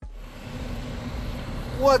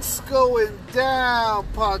What's going down,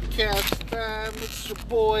 podcast fam? It's your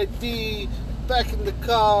boy D, back in the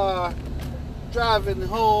car, driving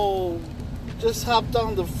home. Just hopped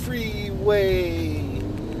on the freeway.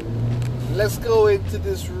 Let's go into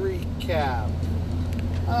this recap.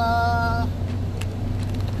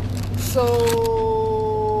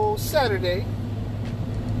 So Saturday,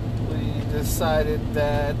 we decided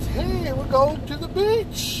that, hey, we're going to the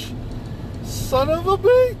beach. Son of a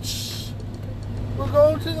beach. We're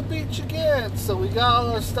going to the beach again. So we got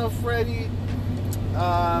all our stuff ready.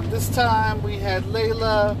 This time we had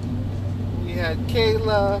Layla. We had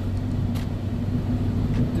Kayla.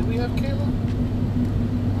 Did we have Kayla?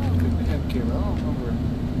 I don't think we had Kayla. I don't remember.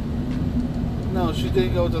 No, she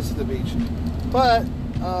didn't go with us to the beach. But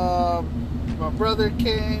my brother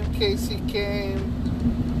came. Casey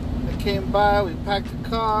came. They came by. We packed the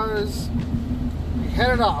cars. We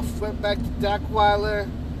headed off. Went back to Dackweiler.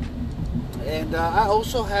 And I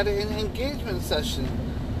also had an engagement session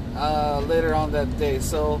later on that day.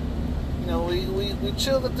 So, you know, we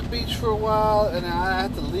chilled at the beach for a while, and I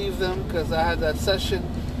had to leave them because I had that session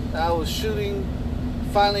that I was shooting.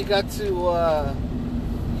 Finally got to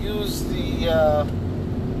use the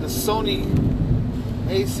Sony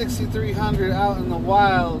A6300 out in the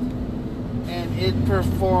wild, and it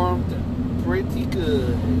performed pretty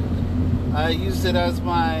good. I used it as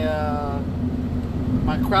my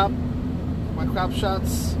crop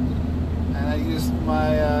shots, and I used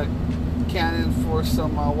my Canon for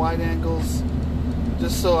some wide angles,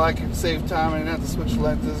 just so I could save time and not have to switch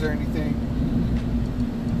lenses or anything.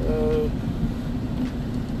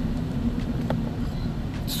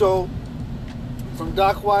 So from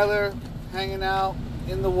Dockweiler, hanging out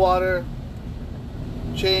in the water,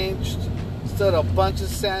 changed, still had a bunch of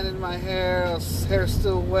sand in my hair, hair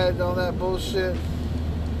still wet, all that bullshit.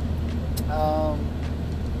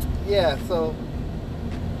 Yeah, so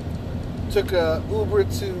took a Uber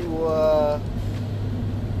to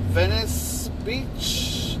Venice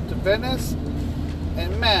Beach,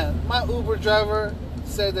 and man, my Uber driver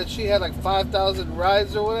said that she had like 5,000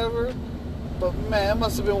 rides or whatever, but man, it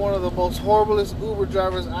must have been one of the most horriblest Uber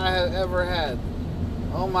drivers I have ever had.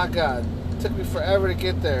 Oh my god, it took me forever to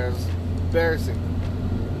get there. It was embarrassing.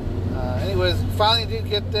 Anyways, finally did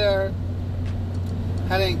get there.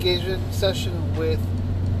 Had an engagement session with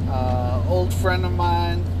old friend of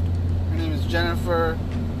mine. Her name is Jennifer.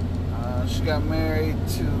 She got married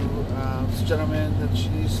to this gentleman that she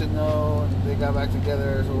used to know, and they got back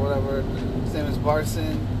together or whatever. His name is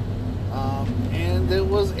Barson. And it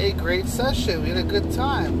was a great session. We had a good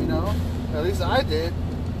time, you know. At least I did.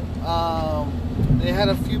 They had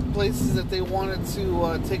a few places that they wanted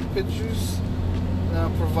to take pictures.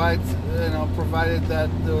 Provided that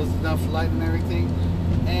there was enough light and everything.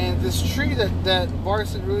 And this tree that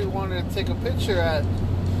Barson really wanted to take a picture at,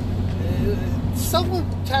 someone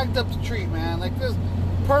tagged up the tree, man. Like, there's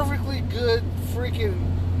perfectly good freaking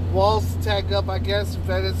walls to tag up, I guess, in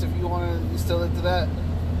Venice, if you're still into that.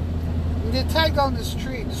 And they tagged on this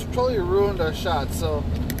tree, just totally ruined our shot. So,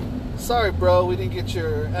 sorry, bro, we didn't get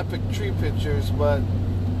your epic tree pictures, but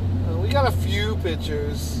we got a few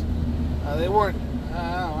pictures. They weren't,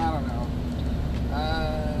 I don't know.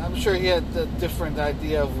 I'm sure he had a different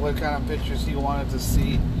idea of what kind of pictures he wanted to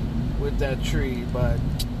see with that tree, but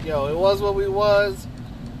yo, it was what we was.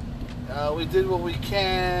 We did what we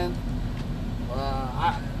can.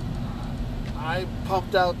 I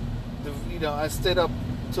pumped out I stayed up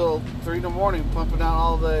till 3 in the morning pumping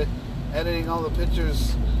out editing all the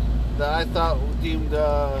pictures that I thought deemed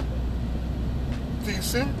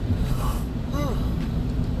decent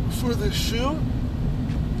for the shoot.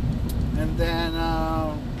 And then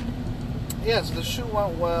so the shoot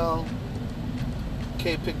went well.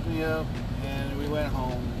 Kay picked me up and we went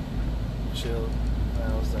home, chilled.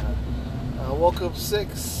 That was that. Woke up at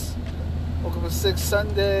 6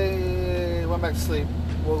 Sunday, went back to sleep.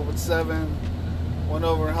 Woke up at 7, went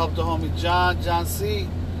over and helped the homie John C.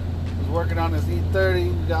 Was working on his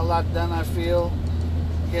E30. We got a lot done, I feel.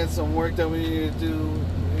 He had some work that we needed to do,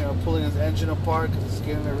 pulling his engine apart because it's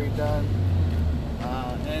getting it redone.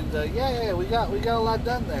 We got a lot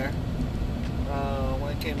done there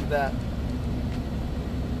when it came to that.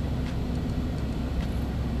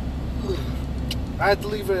 I had to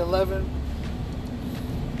leave at 11,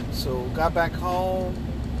 so got back home,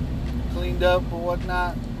 cleaned up and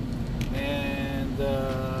whatnot, and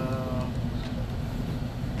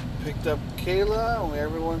picked up Kayla, and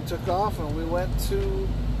everyone took off, and we went to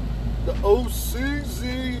the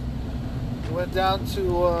OCZ. We went down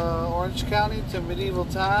to Orange County to Medieval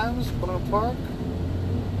Times, Butler Park.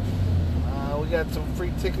 We got some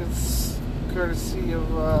free tickets courtesy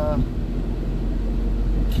of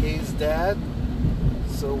Kay's dad.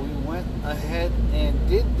 So we went ahead and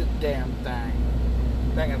did the damn thing.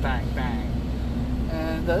 Bang.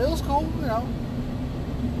 And it was cool, you know.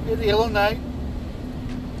 We had the Yellow Knight.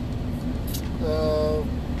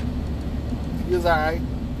 He was alright.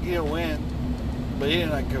 He didn't win. But he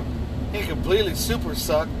didn't completely super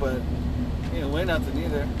suck, but he didn't win nothing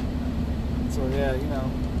either. So yeah, you know,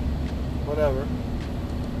 whatever.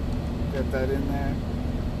 Got that in there.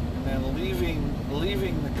 And then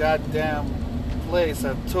leaving the goddamn place,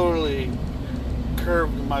 I totally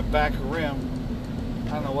curved my back rim.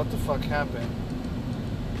 I don't know what the fuck happened.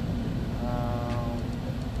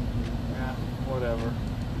 Yeah, whatever.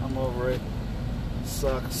 I'm over it.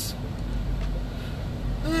 Sucks.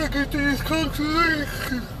 I get these cards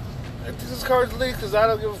leaked. This card's leaked because I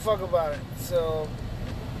don't give a fuck about it. So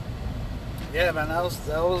yeah, man, that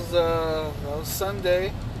was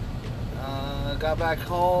Sunday. Got back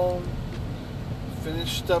home,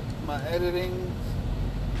 finished up my editing,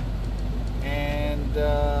 and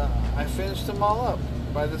I finished them all up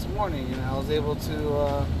by this morning. You know, I was able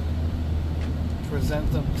to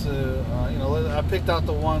present them to, I picked out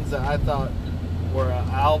the ones that I thought were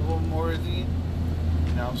album worthy.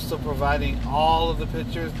 You know, I'm still providing all of the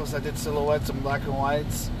pictures, plus I did silhouettes and black and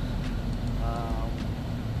whites.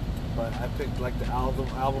 But I picked like the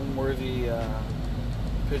album worthy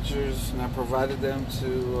pictures, and I provided them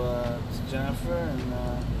to Jennifer, and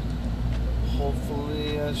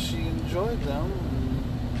hopefully she enjoyed them. And,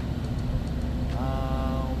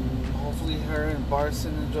 hopefully her and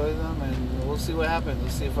Barson enjoy them, and we'll see what happens. We'll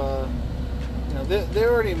see if they're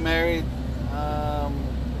already married,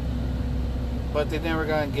 but they never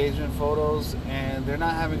got engagement photos, and they're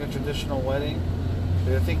not having a traditional wedding.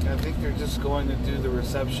 I think they're just going to do the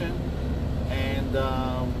reception, and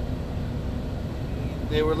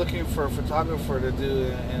they were looking for a photographer to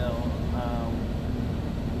do,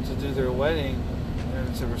 to do their wedding. And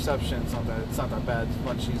it's a reception. It's not that bad. It's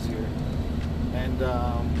much easier. And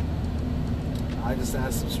I just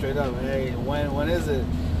asked them straight up, "Hey, when is it?"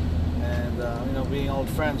 And being old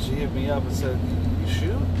friends, she hit me up and said, "You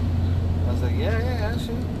shoot?" I was like, "Yeah, I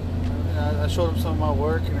shoot." I showed them some of my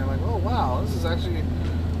work, and they're like, "Oh wow, this is actually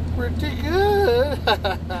pretty good."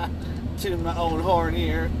 To my own horn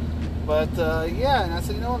here. But yeah, and I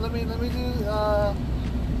said, let me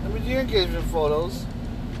do your engagement photos,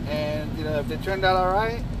 and if they turned out all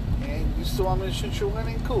right, and you still want me to shoot your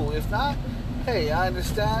wedding, cool. If not, hey, I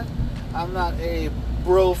understand. I'm not a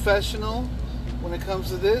professional when it comes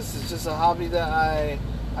to this. It's just a hobby that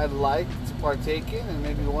I'd like to partake in, and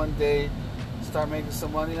maybe one day start making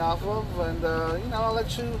some money off of. And I'll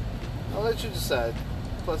let you decide.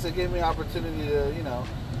 Plus, it gave me an opportunity to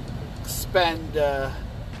expand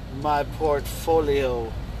my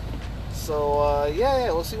portfolio. So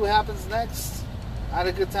yeah, we'll see what happens next. I had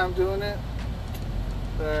a good time doing it.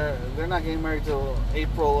 They're not getting married till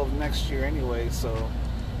April of next year anyway, so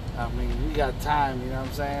I mean, we got time, you know what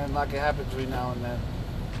I'm saying? A lot can happen between now and then.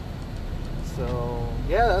 So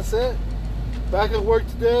yeah, that's it. Back at work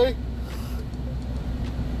today.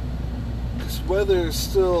 This weather is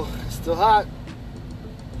still hot.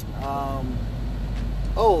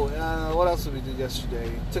 What else did we do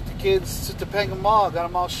yesterday? Took the kids to Topanga Mall, got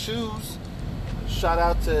them all shoes. Shout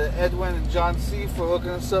out to Edwin and John C. for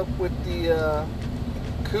hooking us up with the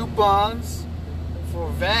coupons for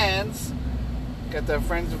Vans. Got that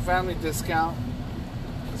friends and family discount.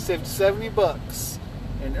 Saved $70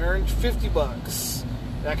 and earned $50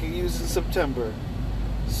 that I can use in September.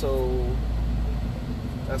 So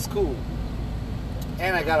that's cool.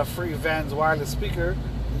 And I got a free Vans wireless speaker.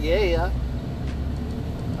 Yeah.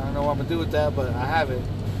 I don't know what I'm going to do with that, but I have it.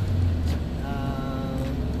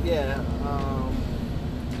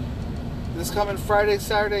 This coming Friday,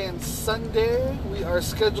 Saturday, and Sunday, we are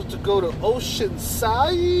scheduled to go to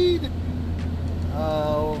Oceanside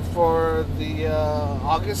for the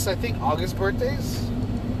August birthdays.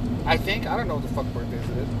 I don't know what the fuck birthdays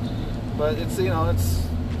it is. But it's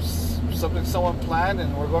something someone planned,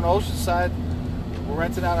 and we're going to Oceanside. We're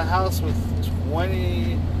renting out a house with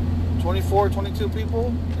 24, 22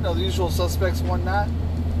 people. The usual suspects and whatnot.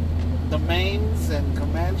 The Maines and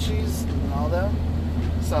Comanches and all them.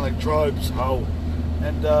 Sound like tribes, how?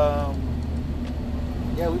 And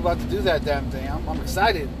yeah, we about to do that damn thing. I'm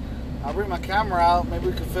excited. I'll bring my camera out. Maybe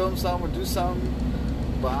we can film something or do something.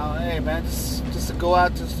 But hey, man, just to go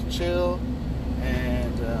out, just to chill,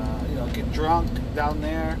 and get drunk down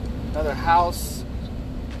there. Another house.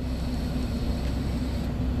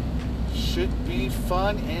 Should be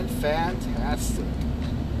fun and fantastic.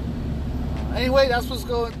 Anyway, that's what's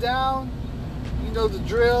going down. You know the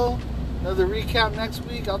drill. Another recap next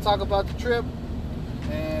week. I'll talk about the trip.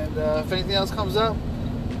 And if anything else comes up,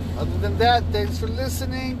 other than that, thanks for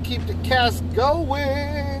listening. Keep the cast going.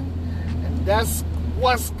 And that's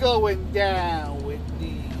what's going down with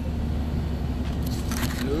the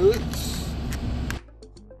Nuts.